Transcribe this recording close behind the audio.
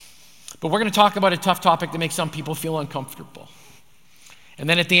But we're going to talk about a tough topic that makes some people feel uncomfortable. And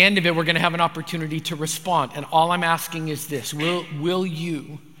then at the end of it, we're going to have an opportunity to respond. And all I'm asking is this: will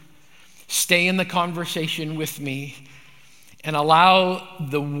you stay in the conversation with me and allow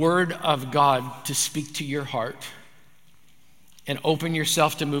the Word of God to speak to your heart and open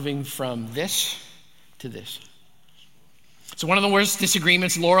yourself to moving from this to this? So one of the worst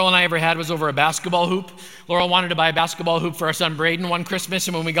disagreements Laurel and I ever had was over a basketball hoop. Laurel wanted to buy a basketball hoop for our son Braden one Christmas,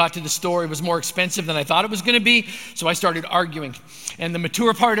 and when we got to the store, it was more expensive than I thought it was going to be, so I started arguing. And the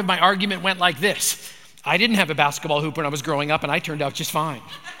mature part of my argument went like this: I didn't have a basketball hoop when I was growing up, and I turned out just fine.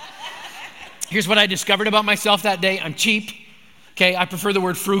 Here's what I discovered about myself that day: I'm cheap. Okay, I prefer the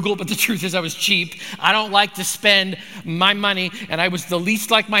word frugal, but the truth is I was cheap. I don't like to spend my money, and I was the least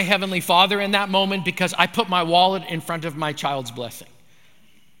like my Heavenly Father in that moment because I put my wallet in front of my child's blessing.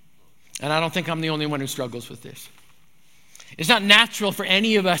 And I don't think I'm the only one who struggles with this. It's not natural for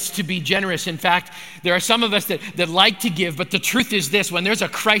any of us to be generous. In fact, there are some of us that like to give, but the truth is this: when there's a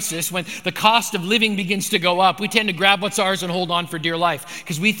crisis, when the cost of living begins to go up, we tend to grab what's ours and hold on for dear life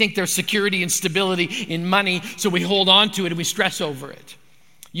because we think there's security and stability in money, so we hold on to it and we stress over it.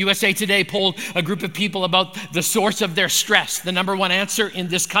 USA Today polled a group of people about the source of their stress. The number one answer in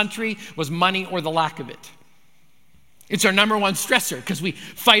this country was money or the lack of it. It's our number one stressor because we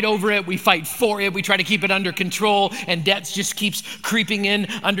fight over it, we fight for it, we try to keep it under control, and debt just keeps creeping in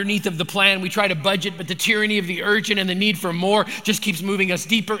underneath of the plan. We try to budget, but the tyranny of the urgent and the need for more just keeps moving us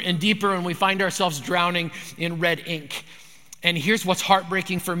deeper and deeper, and we find ourselves drowning in red ink. And here's what's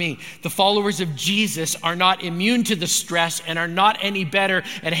heartbreaking for me: the followers of Jesus are not immune to the stress and are not any better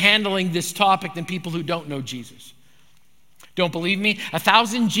at handling this topic than people who don't know Jesus. Don't believe me?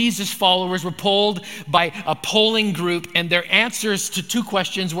 1,000 Jesus followers were polled by a polling group, and their answers to 2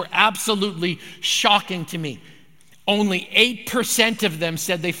 questions were absolutely shocking to me. Only 8% of them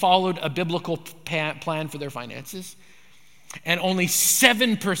said they followed a biblical plan for their finances, and only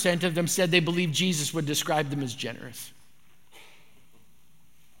 7% of them said they believed Jesus would describe them as generous.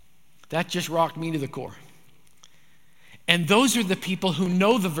 That just rocked me to the core. And those are the people who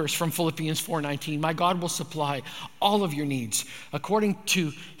know the verse from Philippians 4:19, my God will supply all of your needs according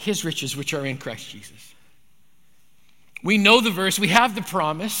to his riches which are in Christ Jesus. We know the verse, we have the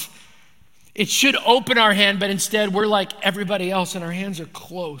promise. It should open our hand, but instead we're like everybody else and our hands are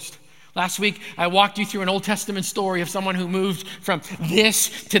closed. Last week, I walked you through an Old Testament story of someone who moved from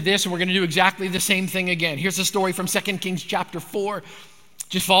this to this, and we're going to do exactly the same thing again. Here's a story from 2 Kings chapter 4.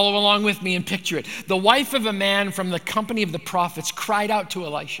 Just follow along with me and picture it. The wife of a man from the company of the prophets cried out to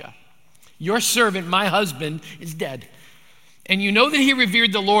Elisha, your servant, my husband, is dead. And you know that he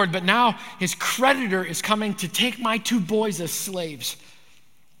revered the Lord, but now his creditor is coming to take my 2 boys as slaves.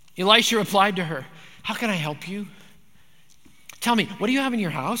 Elisha replied to her, how can I help you? Tell me, what do you have in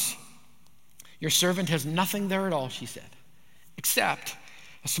your house? Your servant has nothing there at all, she said, except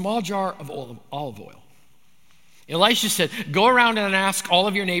a small jar of olive oil. Elisha said, go around and ask all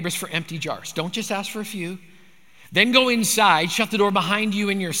of your neighbors for empty jars. Don't just ask for a few. Then go inside, shut the door behind you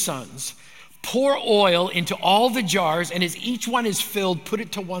and your sons. Pour oil into all the jars, and as each one is filled, put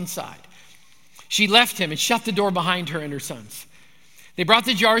it to one side. She left him and shut the door behind her and her sons. They brought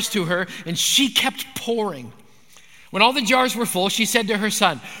the jars to her, and she kept pouring. When all the jars were full, she said to her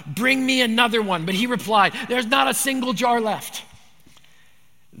son, bring me another one. But he replied, there's not a single jar left.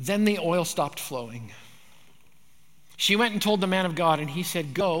 Then the oil stopped flowing. She went and told the man of God, and he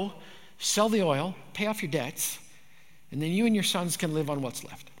said, go, sell the oil, pay off your debts, and then you and your sons can live on what's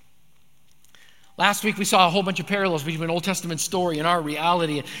left. Last week, we saw a whole bunch of parallels between an Old Testament story and our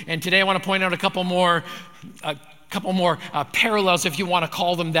reality. And today, I want to point out a couple more parallels, if you want to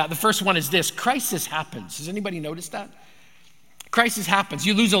call them that. The first one is this: crisis happens. Has anybody noticed that? Crisis happens.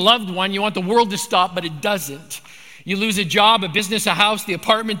 You lose a loved one, you want the world to stop, but it doesn't. You lose a job, a business, a house, the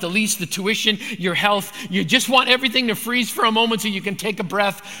apartment, the lease, the tuition, your health. You just want everything to freeze for a moment so you can take a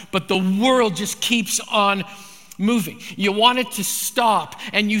breath, but the world just keeps on moving. You want it to stop,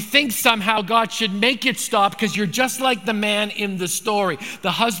 and you think somehow God should make it stop because you're just like the man in the story, the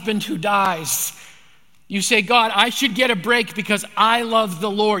husband who dies. You say, God, I should get a break because I love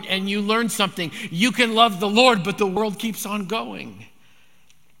the Lord, and you learn something. You can love the Lord, but the world keeps on going.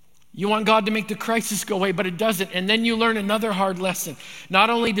 You want God to make the crisis go away, but it doesn't. And then you learn another hard lesson. Not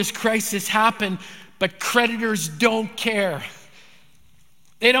only does crisis happen, but creditors don't care.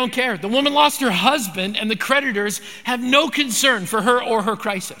 They don't care. The woman lost her husband, and the creditors have no concern for her or her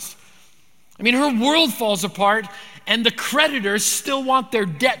crisis. I mean, her world falls apart, and the creditors still want their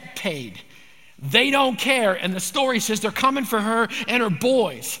debt paid. They don't care, and the story says they're coming for her and her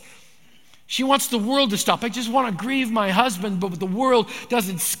boys. She wants the world to stop. I just want to grieve my husband, but the world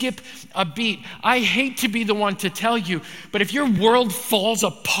doesn't skip a beat. I hate to be the one to tell you, but if your world falls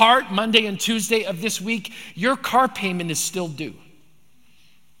apart Monday and Tuesday of this week, your car payment is still due.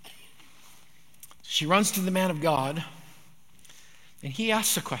 She runs to the man of God, and he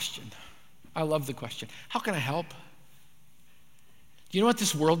asks a question. I love the question. How can I help? Do you know what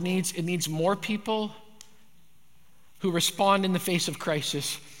this world needs? It needs more people who respond in the face of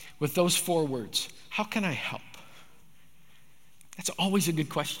crisis with those 4 words. How can I help? That's always a good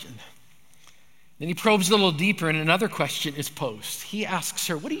question. Then he probes a little deeper, and another question is posed. He asks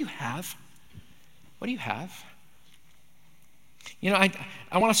her, what do you have? What do you have? You know,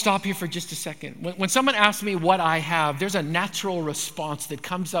 I want to stop here for just a second. When someone asks me what I have, there's a natural response that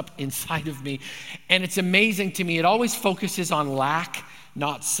comes up inside of me, and it's amazing to me. It always focuses on lack,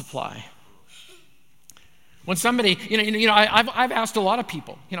 not supply. When somebody, I've asked a lot of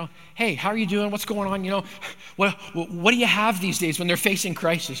people, hey, how are you doing? What's going on? What do you have these days when they're facing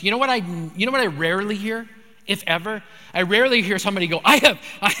crisis? You know what I rarely hear, if ever? I rarely hear somebody go, I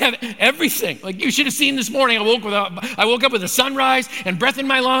have everything. Like, you should have seen this morning. I woke up with a sunrise and breath in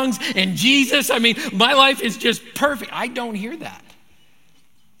my lungs and Jesus. I mean, my life is just perfect. I don't hear that.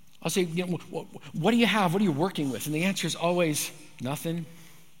 I'll say, what do you have? What are you working with? And the answer is always nothing.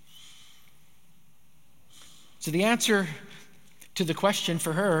 So the answer to the question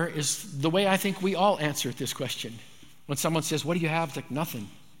for her is the way I think we all answer this question. When someone says, what do you have? It's like, nothing.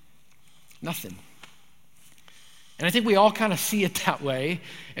 Nothing. And I think we all kind of see it that way.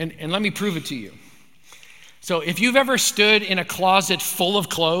 And let me prove it to you. So if you've ever stood in a closet full of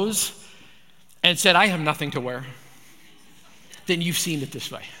clothes and said, I have nothing to wear, then you've seen it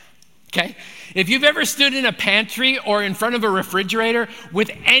this way. Okay? If you've ever stood in a pantry or in front of a refrigerator with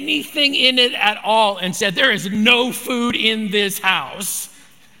anything in it at all and said, there is no food in this house,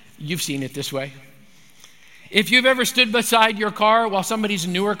 you've seen it this way. If you've ever stood beside your car while somebody's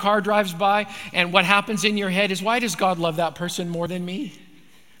newer car drives by and what happens in your head is, why does God love that person more than me?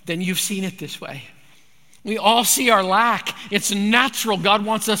 Then you've seen it this way. We all see our lack. It's natural. God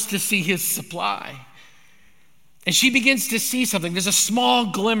wants us to see his supply. And she begins to see something. There's a small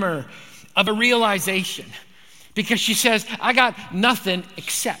glimmer of a realization because she says, I got nothing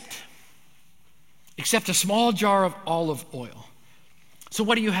except a small jar of olive oil. So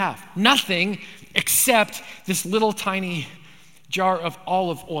what do you have? Nothing except this little tiny jar of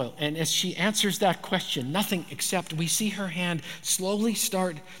olive oil. And as she answers that question, nothing except, we see her hand slowly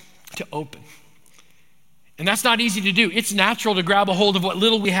start to open. And that's not easy to do. It's natural to grab a hold of what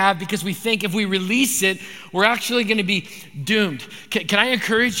little we have because we think if we release it, we're actually going to be doomed. Can I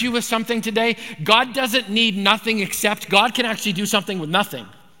encourage you with something today? God doesn't need nothing except God can actually do something with nothing.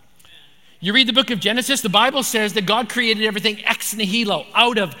 You read the book of Genesis, the Bible says that God created everything ex nihilo,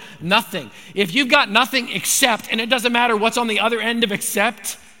 out of nothing. If you've got nothing except, and it doesn't matter what's on the other end of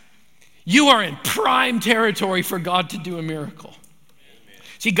except, you are in prime territory for God to do a miracle.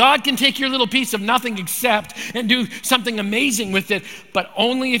 See, God can take your little piece of nothing except and do something amazing with it, but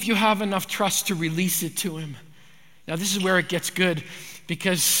only if you have enough trust to release it to him. Now, this is where it gets good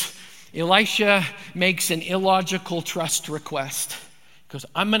because Elisha makes an illogical trust request. He goes,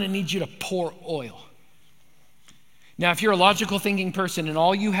 I'm going to need you to pour oil. Now, if you're a logical thinking person and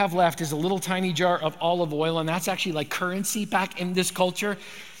all you have left is a little tiny jar of olive oil, and that's actually like currency back in this culture,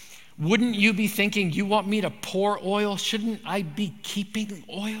 wouldn't you be thinking, you want me to pour oil? Shouldn't I be keeping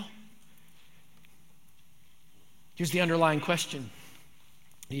oil? Here's the underlying question.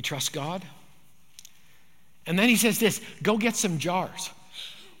 Do you trust God? And then he says this, go get some jars.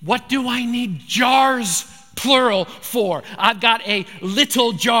 What do I need jars, plural, for? I've got a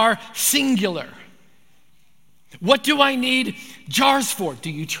little jar, singular. What do I need jars for?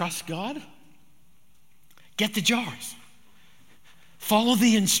 Do you trust God? Get the jars. Follow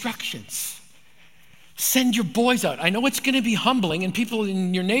the instructions. Send your boys out. I know it's going to be humbling and people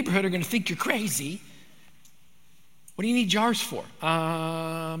in your neighborhood are going to think you're crazy. What do you need jars for?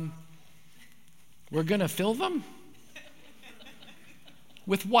 We're going to fill them?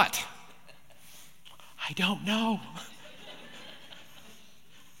 With what? I don't know.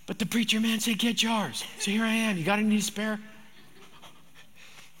 But the preacher man said, get jars. So here I am. You got any to spare?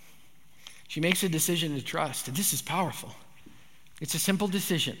 She makes a decision to trust, and this is powerful. It's a simple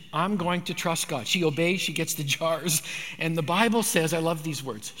decision. I'm going to trust God. She obeys, she gets the jars. And the Bible says, I love these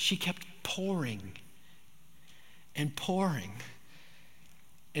words, she kept pouring and pouring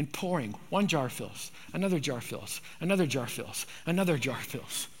and pouring. One jar fills, another jar fills, another jar fills, another jar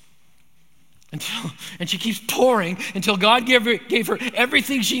fills. And she keeps pouring until God gave her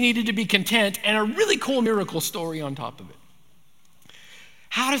everything she needed to be content and a really cool miracle story on top of it.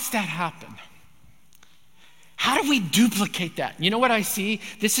 How does that happen? How do we duplicate that? You know what I see?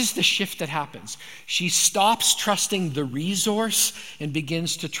 This is the shift that happens. She stops trusting the resource and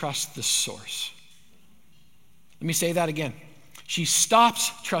begins to trust the source. Let me say that again. She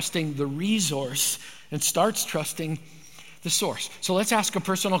stops trusting the resource and starts trusting the source. So let's ask a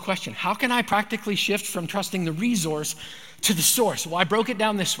personal question. How can I practically shift from trusting the resource to the source? Well, I broke it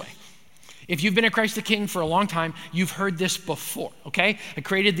down this way. If you've been a Christ the King for a long time, you've heard this before, okay? I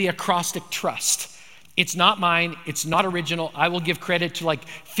created the acrostic trust. It's not mine. It's not original. I will give credit to like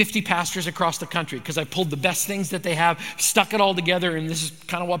 50 pastors across the country because I pulled the best things that they have, stuck it all together, and this is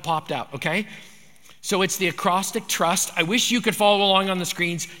kind of what popped out, okay? So it's the acrostic trust. I wish you could follow along on the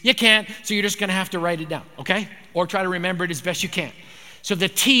screens. You can't, so you're just going to have to write it down, okay? Or try to remember it as best you can. So the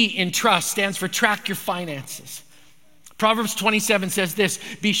T in trust stands for track your finances. Proverbs 27 says this,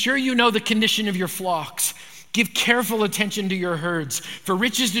 be sure you know the condition of your flocks. Give careful attention to your herds, for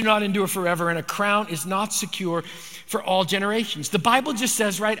riches do not endure forever, and a crown is not secure for all generations. The Bible just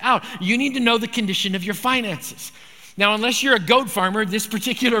says right out, you need to know the condition of your finances. Now, unless you're a goat farmer, this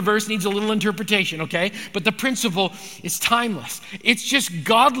particular verse needs a little interpretation, okay? But the principle is timeless. It's just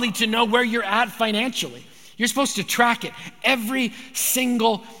godly to know where you're at financially. You're supposed to track it, every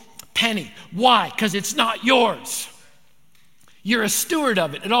single penny. Why? Because it's not yours. You're a steward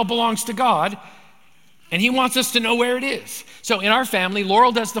of it. It all belongs to God, and he wants us to know where it is. So in our family,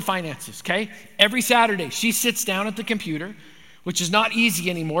 Laurel does the finances, okay? Every Saturday, she sits down at the computer, which is not easy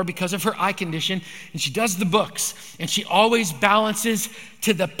anymore because of her eye condition, and she does the books, and she always balances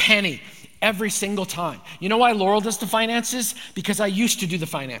to the penny every single time. You know why Laurel does the finances? Because I used to do the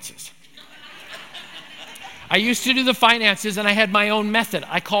finances. I used to do the finances, and I had my own method.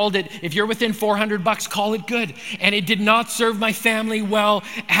 I called it, if you're within $400, call it good. And it did not serve my family well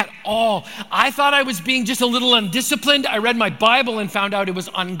at all. I thought I was being just a little undisciplined. I read my Bible and found out it was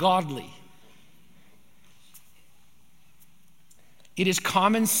ungodly. It is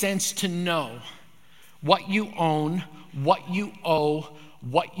common sense to know what you own, what you owe,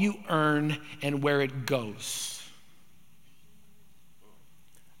 what you earn, and where it goes.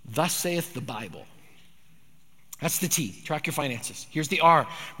 Thus saith the Bible. That's the T, track your finances. Here's the R,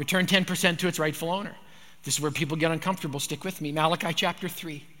 return 10% to its rightful owner. This is where people get uncomfortable. Stick with me. Malachi chapter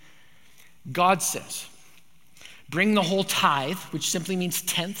 3. God says, bring the whole tithe, which simply means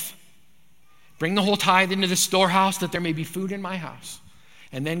tenth. Bring the whole tithe into the storehouse that there may be food in my house.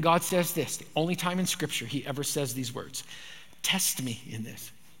 And then God says this, the only time in Scripture he ever says these words, test me in this.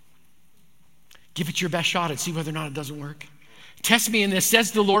 Give it your best shot and see whether or not it doesn't work. Test me in this,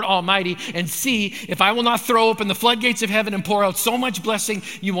 says the Lord Almighty, and see if I will not throw open the floodgates of heaven and pour out so much blessing,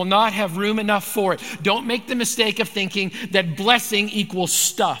 you will not have room enough for it. Don't make the mistake of thinking that blessing equals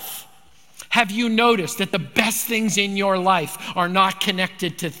stuff. Have you noticed that the best things in your life are not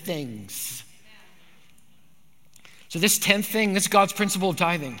connected to things? So this 10th thing, this is God's principle of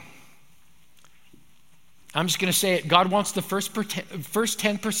tithing. I'm just going to say it. God wants the first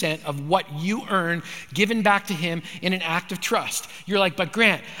 10% of what you earn given back to him in an act of trust. You're like, but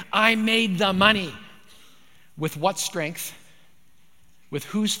Grant, I made the money. With what strength? With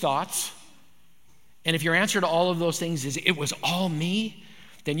whose thoughts? And if your answer to all of those things is, it was all me,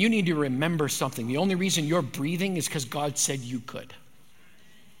 then you need to remember something. The only reason you're breathing is because God said you could.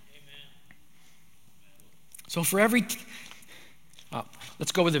 Amen. So for every...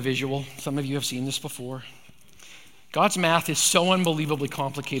 let's go with a visual. Some of you have seen this before. God's math is so unbelievably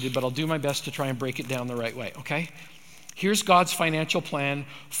complicated, but I'll do my best to try and break it down the right way, okay? Here's God's financial plan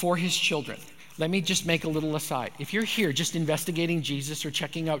for his children. Let me just make a little aside. If you're here just investigating Jesus or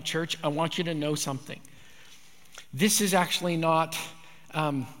checking out church, I want you to know something. This is actually not,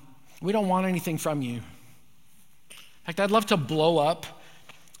 we don't want anything from you. In fact, I'd love to blow up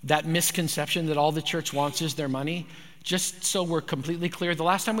that misconception that all the church wants is their money. Just so we're completely clear, the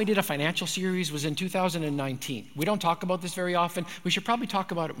last time we did a financial series was in 2019. We don't talk about this very often. We should probably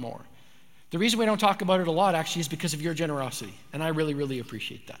talk about it more. The reason we don't talk about it a lot actually is because of your generosity, and I really, really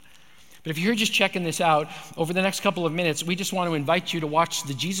appreciate that. But if you're just checking this out, over the next couple of minutes, we just want to invite you to watch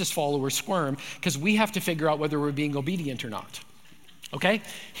the Jesus followers squirm because we have to figure out whether we're being obedient or not. Okay?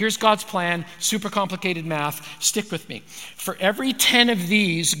 Here's God's plan, super complicated math. Stick with me. For every 10 of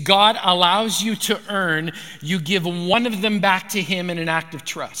these God allows you to earn, you give one of them back to him in an act of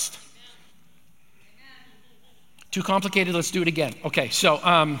trust. Too complicated? Let's do it again. Okay, so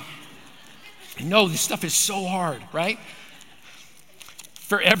I know this stuff is so hard, right?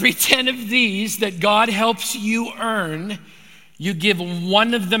 For every 10 of these that God helps you earn, you give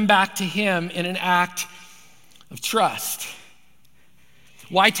one of them back to him in an act of trust.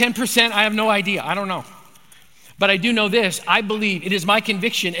 Why 10%? I have no idea. I don't know. But I do know this. I believe, it is my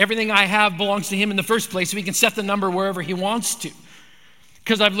conviction, everything I have belongs to him in the first place, so he can set the number wherever he wants to.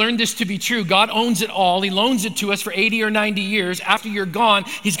 Because I've learned this to be true. God owns it all. He loans it to us for 80 or 90 years. After you're gone,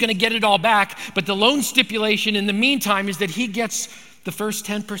 he's going to get it all back. But the loan stipulation in the meantime is that he gets the first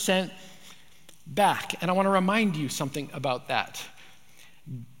 10% back. And I want to remind you something about that.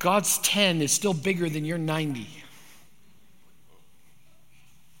 God's 10 is still bigger than your 90.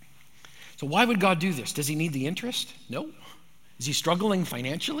 So why would God do this? Does he need the interest? No. Is he struggling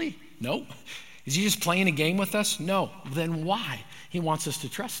financially? No. Is he just playing a game with us? No. Then why? He wants us to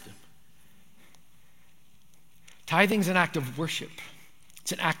trust him. Tithing is an act of worship.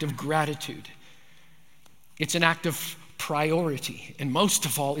 It's an act of gratitude. It's an act of priority. And most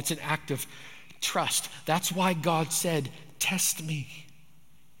of all, it's an act of trust. That's why God said, test me.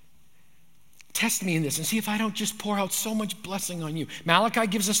 Test me in this and see if I don't just pour out so much blessing on you. Malachi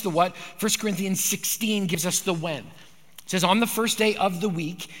gives us the what? 1 Corinthians 16 gives us the when. It says, on the first day of the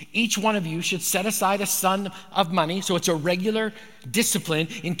week, each one of you should set aside a sum of money. So it's a regular discipline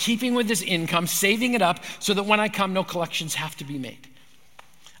in keeping with his income, saving it up so that when I come, no collections have to be made.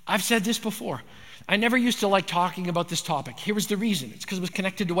 I've said this before. I never used to like talking about this topic. Here was the reason. It's because it was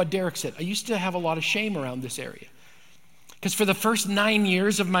connected to what Derek said. I used to have a lot of shame around this area. Because for the first 9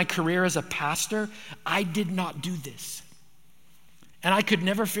 years of my career as a pastor, I did not do this. And I could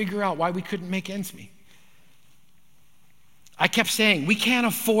never figure out why we couldn't make ends meet. I kept saying, we can't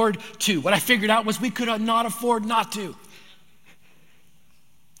afford to. What I figured out was we could not afford not to.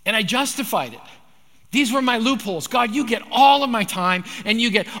 And I justified it. These were my loopholes. God, you get all of my time and you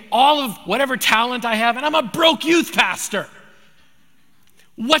get all of whatever talent I have, and I'm a broke youth pastor.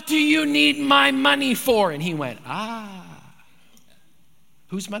 What do you need my money for? And he went,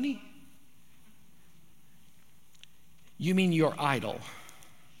 whose money? You mean your idol.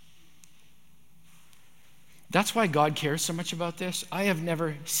 That's why God cares so much about this. I have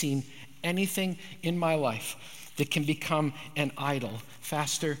never seen anything in my life that can become an idol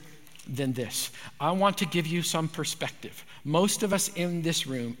faster than this. I want to give you some perspective. Most of us in this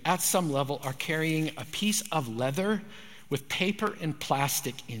room, at some level, are carrying a piece of leather with paper and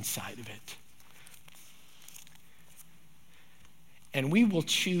plastic inside of it. And we will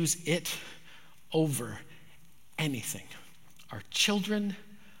choose it over anything. Our children,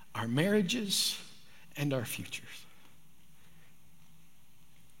 our marriages, and our futures.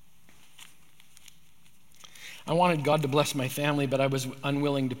 I wanted God to bless my family, but I was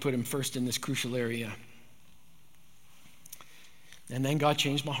unwilling to put him first in this crucial area. And then God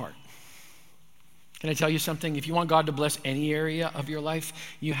changed my heart. Can I tell you something? If you want God to bless any area of your life,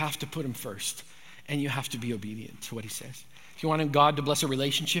 you have to put him first, and you have to be obedient to what he says. If you want God to bless a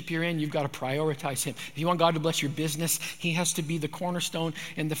relationship you're in, you've got to prioritize him. If you want God to bless your business, he has to be the cornerstone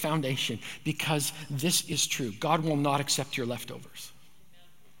and the foundation, because this is true. God will not accept your leftovers.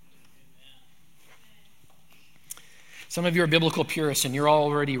 Some of you are biblical purists and you're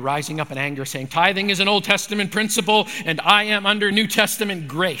already rising up in anger saying, tithing is an Old Testament principle and I am under New Testament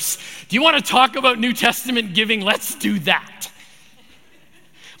grace. Do you want to talk about New Testament giving? Let's do that.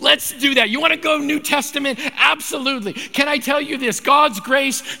 Let's do that. You want to go New Testament? Absolutely. Can I tell you this? God's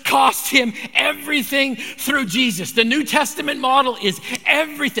grace cost him everything through Jesus. The New Testament model is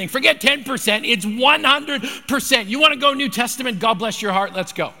everything. Forget 10%. It's 100%. You want to go New Testament? God bless your heart.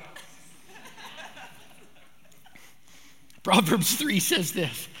 Let's go. Proverbs 3 says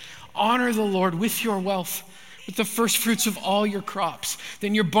this, honor the Lord with your wealth, with the first fruits of all your crops.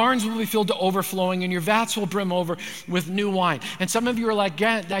 Then your barns will be filled to overflowing and your vats will brim over with new wine. And some of you are like,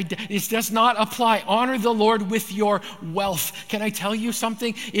 this does not apply. Honor the Lord with your wealth. Can I tell you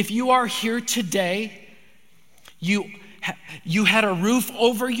something? If you are here today, you had a roof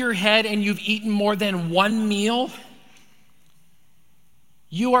over your head and you've eaten more than one meal,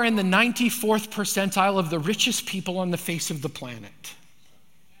 you are in the 94th percentile of the richest people on the face of the planet.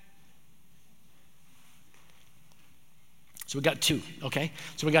 So we got two, okay?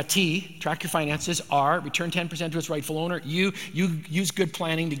 So we got T, track your finances. R, return 10% to its rightful owner. U, use good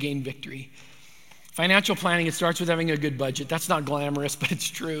planning to gain victory. Financial planning, it starts with having a good budget. That's not glamorous, but it's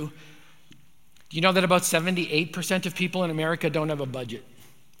true. Do you know that about 78% of people in America don't have a budget,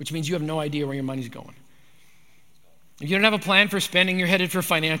 which means you have no idea where your money's going. If you don't have a plan for spending, you're headed for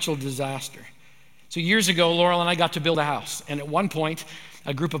financial disaster. So years ago, Laurel and I got to build a house. And at one point,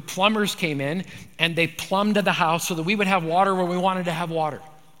 a group of plumbers came in and they plumbed the house so that we would have water where we wanted to have water.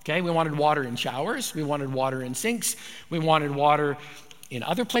 Okay, we wanted water in showers. We wanted water in sinks. We wanted water in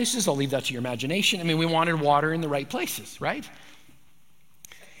other places. I'll leave that to your imagination. I mean, we wanted water in the right places, right?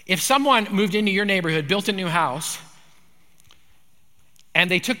 If someone moved into your neighborhood, built a new house, and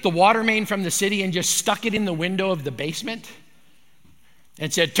they took the water main from the city and just stuck it in the window of the basement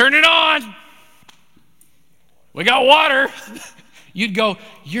and said, turn it on. We got water. You'd go,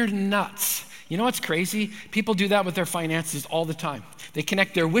 you're nuts. You know what's crazy? People do that with their finances all the time. They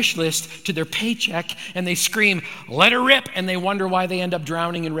connect their wish list to their paycheck and they scream, let her rip, and they wonder why they end up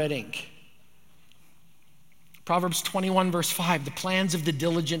drowning in red ink. Proverbs 21 verse 5, the plans of the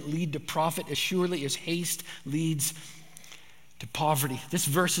diligent lead to profit as surely as haste leads to poverty. This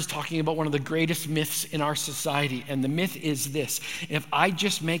verse is talking about one of the greatest myths in our society, and the myth is this: if I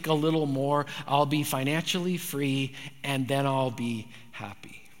just make a little more, I'll be financially free and then I'll be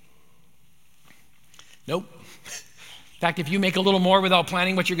happy. Nope. In fact, if you make a little more without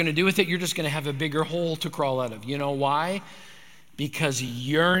planning what you're going to do with it, you're just going to have a bigger hole to crawl out of. You know why? Because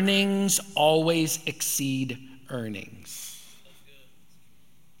yearnings always exceed earnings.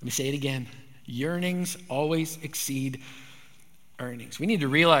 Let me say it again. Yearnings always exceed earnings. We need to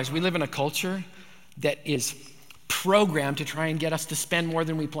realize we live in a culture that is programmed to try and get us to spend more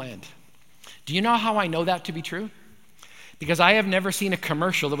than we planned. Do you know how I know that to be true? Because I have never seen a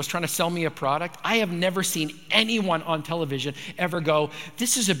commercial that was trying to sell me a product. I have never seen anyone on television ever go,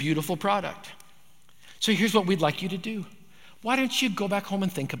 this is a beautiful product. So here's what we'd like you to do. Why don't you go back home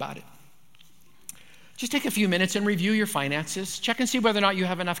and think about it? Just take a few minutes and review your finances. Check and see whether or not you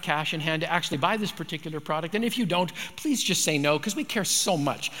have enough cash in hand to actually buy this particular product. And if you don't, please just say no, because we care so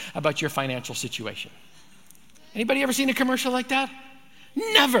much about your financial situation. Anybody ever seen a commercial like that?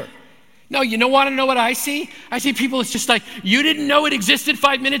 Never. No, you don't want to know what I see? I see people, it's just like, you didn't know it existed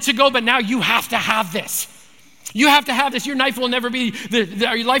 5 minutes ago, but now you have to have this. You have to have this. Your life will never be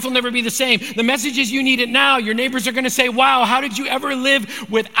your life will never be the same. The message is you need it now. Your neighbors are going to say, wow, how did you ever live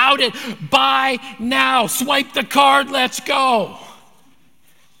without it? Buy now. Swipe the card. Let's go.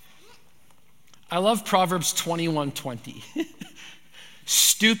 I love Proverbs 21:20.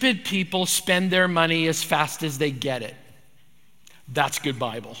 Stupid people spend their money as fast as they get it. That's good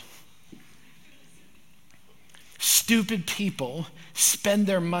Bible. Stupid people spend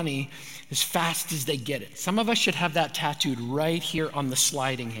their money as fast as they get it. Some of us should have that tattooed right here on the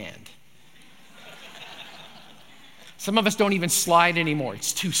sliding hand. Some of us don't even slide anymore.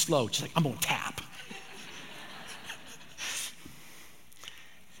 It's too slow. Just like, I'm gonna tap.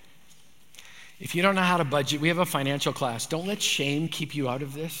 If you don't know how to budget, we have a financial class. Don't let shame keep you out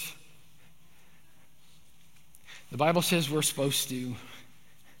of this. The Bible says we're supposed to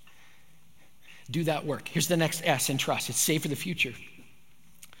do that work. Here's the next S in trust. It's save for the future.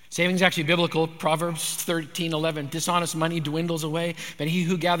 Saving is actually biblical. Proverbs 13:11. Dishonest money dwindles away, but he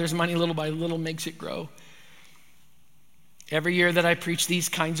who gathers money little by little makes it grow. Every year that I preach these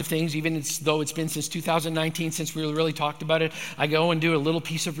kinds of things, even though it's been since 2019 since we really talked about it, I go and do a little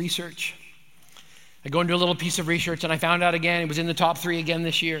piece of research. And I found out again, it was in the top 3 again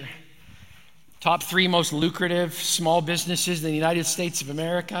this year. Top 3 most lucrative small businesses in the United States of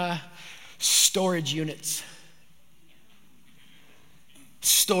America, storage units.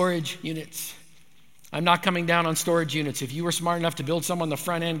 Storage units. I'm not coming down on storage units. If you were smart enough to build some on the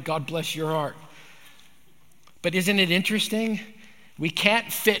front end, God bless your heart. But isn't it interesting? We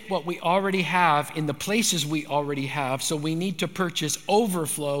can't fit what we already have in the places we already have, so we need to purchase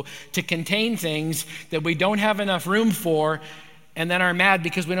overflow to contain things that we don't have enough room for, and then are mad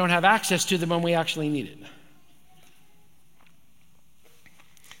because we don't have access to them when we actually need it.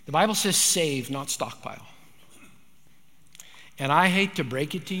 The Bible says save, not stockpile. And I hate to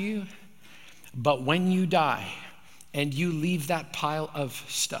break it to you, but when you die and you leave that pile of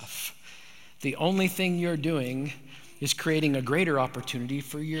stuff, the only thing you're doing is creating a greater opportunity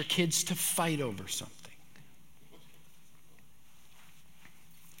for your kids to fight over something.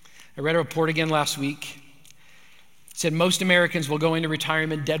 I read a report again last week. It said most Americans will go into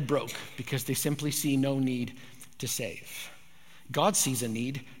retirement dead broke because they simply see no need to save. God sees a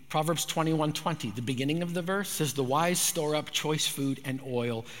need. Proverbs 21:20, the beginning of the verse says, the wise store up choice food and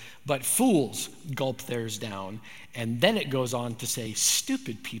oil, but fools gulp theirs down. And then it goes on to say,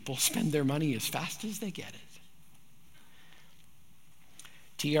 stupid people spend their money as fast as they get it.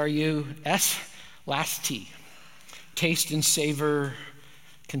 TRUS, last T. Taste and savor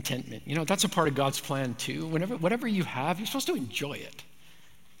contentment. You know, that's a part of God's plan too. Whatever you have, you're supposed to enjoy it.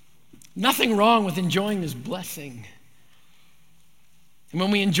 Nothing wrong with enjoying this blessing. And when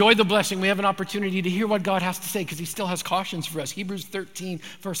we enjoy the blessing, we have an opportunity to hear what God has to say because he still has cautions for us. Hebrews 13,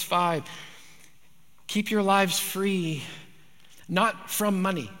 verse 5. Keep your lives free, not from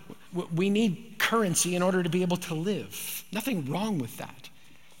money. We need currency in order to be able to live. Nothing wrong with that.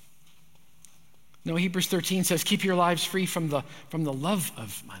 No, Hebrews 13 says, keep your lives free from the love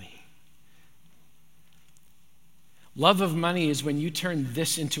of money. Love of money is when you turn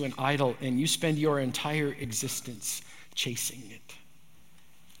this into an idol and you spend your entire existence chasing it.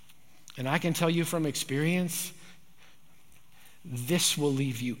 And I can tell you from experience, this will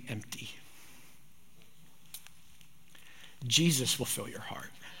leave you empty. Jesus will fill your heart.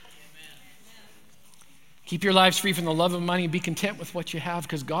 Keep your lives free from the love of money and be content with what you have,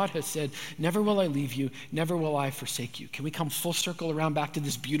 because God has said, never will I leave you, never will I forsake you. Can we come full circle around back to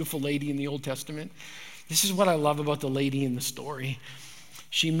this beautiful lady in the Old Testament? This is what I love about the lady in the story.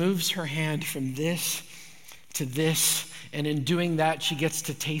 She moves her hand from this to this, and in doing that, she gets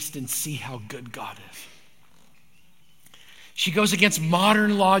to taste and see how good God is. She goes against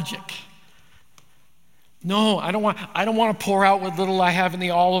modern logic. No, I don't want to pour out what little I have in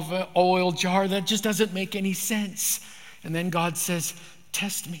the olive oil jar. That just doesn't make any sense. And then God says,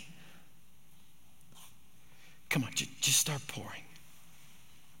 test me. Come on, just start pouring.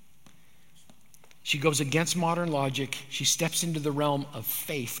 She goes against modern logic. She steps into the realm of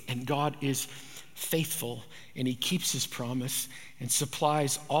faith, and God is faithful, and he keeps his promise and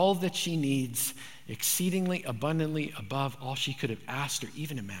supplies all that she needs exceedingly abundantly above all she could have asked or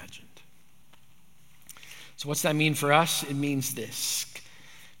even imagined. So what's that mean for us? It means this.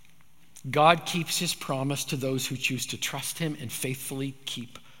 God keeps his promise to those who choose to trust him and faithfully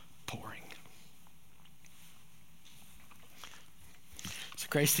keep pouring. So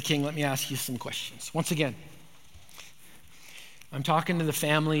Christ the King, let me ask you some questions. Once again, I'm talking to the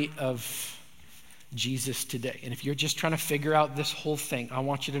family of Jesus today. And if you're just trying to figure out this whole thing, I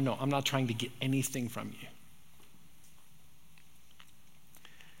want you to know I'm not trying to get anything from you.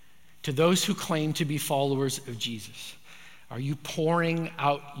 To those who claim to be followers of Jesus, are you pouring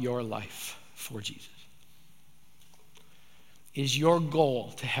out your life for Jesus? Is your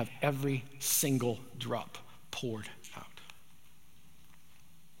goal to have every single drop poured out?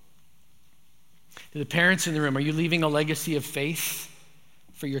 To the parents in the room, are you leaving a legacy of faith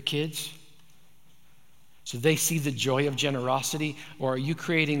for your kids so they see the joy of generosity, or are you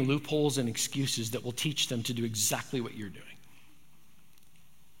creating loopholes and excuses that will teach them to do exactly what you're doing?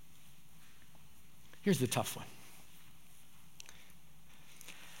 Here's the tough one.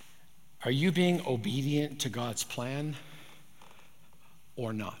 Are you being obedient to God's plan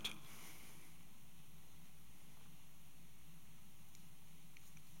or not?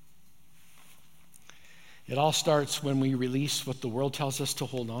 It all starts when we release what the world tells us to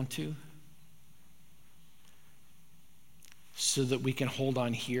hold on to so that we can hold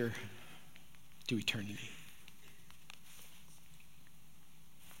on here to eternity.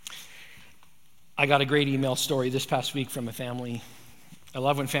 I got a great email story this past week from a family. I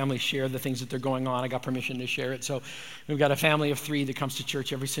love when families share the things that they're going on. I got permission to share it. So we've got a family of 3 that comes to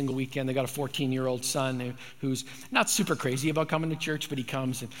church every single weekend. They got a 14-year-old son who's not super crazy about coming to church, but he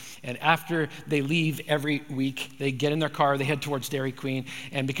comes. And after they leave every week, they get in their car, they head towards Dairy Queen.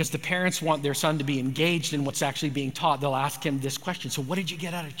 And because the parents want their son to be engaged in what's actually being taught, they'll ask him this question. So what did you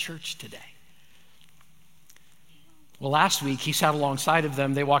get out of church today? Well, last week, he sat alongside of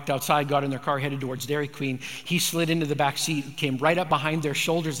them. They walked outside, got in their car, headed towards Dairy Queen. He slid into the back seat, came right up behind their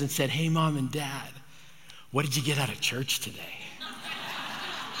shoulders and said, "Hey, Mom and Dad, what did you get out of church today?"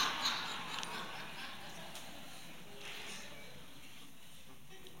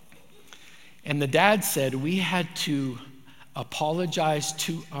 And the dad said, "We had to apologize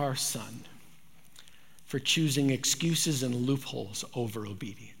to our son for choosing excuses and loopholes over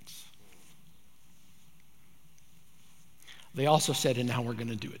obedience." They also said, "And now we're going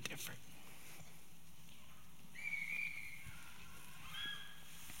to do it different."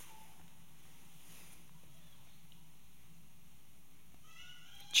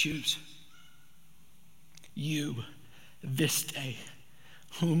 Choose you this day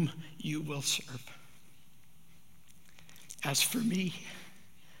whom you will serve. As for me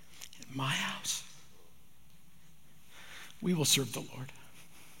and my house, we will serve the Lord.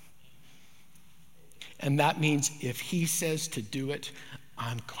 And that means if he says to do it,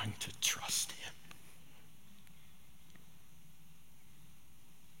 I'm going to trust him.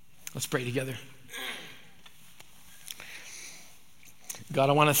 Let's pray together. God,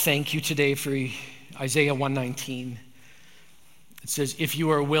 I want to thank you today for Isaiah 119. It says, if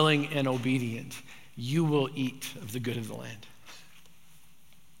you are willing and obedient, you will eat of the good of the land.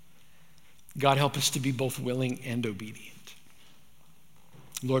 God, help us to be both willing and obedient.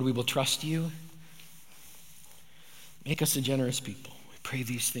 Lord, we will trust you. Make us a generous people. We pray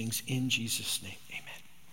these things in Jesus' name. Amen.